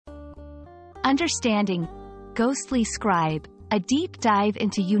Understanding Ghostly Scribe, a deep dive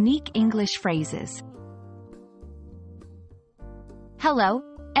into unique English phrases. Hello,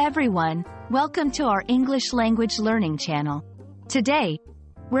 everyone. Welcome to our English language learning channel. Today,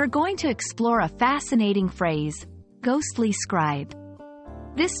 we're going to explore a fascinating phrase, ghostly scribe.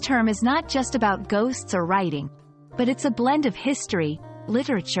 This term is not just about ghosts or writing, but it's a blend of history,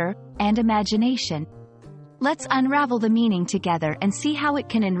 literature, and imagination. Let's unravel the meaning together and see how it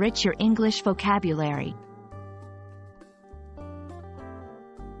can enrich your English vocabulary.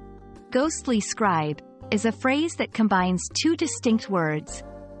 Ghostly scribe is a phrase that combines two distinct words,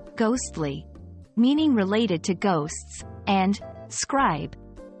 ghostly, meaning related to ghosts, and scribe,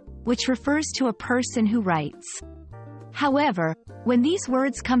 which refers to a person who writes. However, when these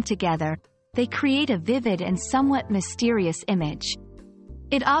words come together, they create a vivid and somewhat mysterious image.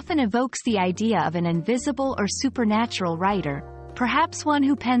 It often evokes the idea of an invisible or supernatural writer, perhaps one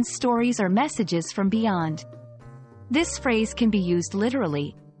who pens stories or messages from beyond. This phrase can be used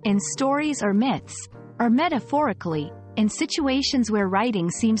literally, in stories or myths, or metaphorically, in situations where writing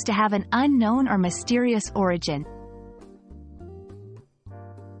seems to have an unknown or mysterious origin.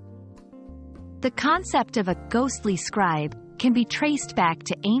 The concept of a ghostly scribe can be traced back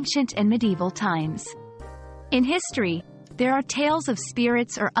to ancient and medieval times. In history, there are tales of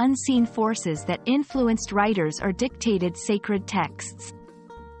spirits or unseen forces that influenced writers or dictated sacred texts.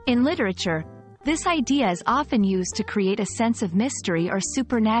 In literature, this idea is often used to create a sense of mystery or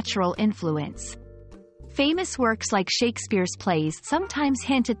supernatural influence. Famous works like Shakespeare's plays sometimes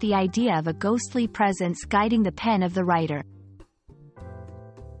hint at the idea of a ghostly presence guiding the pen of the writer.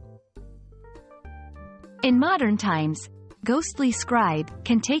 In modern times, ghostly scribe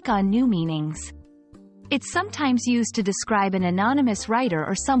can take on new meanings. It's sometimes used to describe an anonymous writer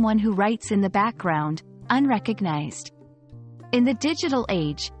or someone who writes in the background, unrecognized. In the digital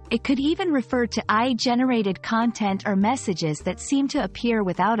age, it could even refer to AI-generated content or messages that seem to appear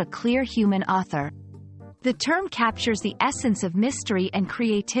without a clear human author. The term captures the essence of mystery and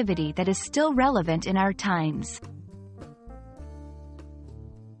creativity that is still relevant in our times.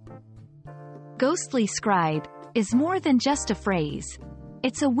 Ghostly scribe is more than just a phrase.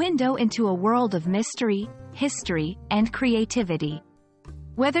 It's a window into a world of mystery, history, and creativity.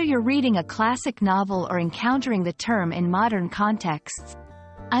 Whether you're reading a classic novel or encountering the term in modern contexts,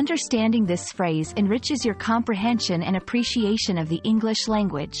 understanding this phrase enriches your comprehension and appreciation of the English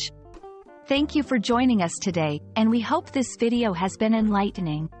language. Thank you for joining us today, and we hope this video has been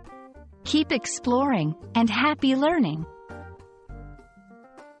enlightening. Keep exploring, and happy learning!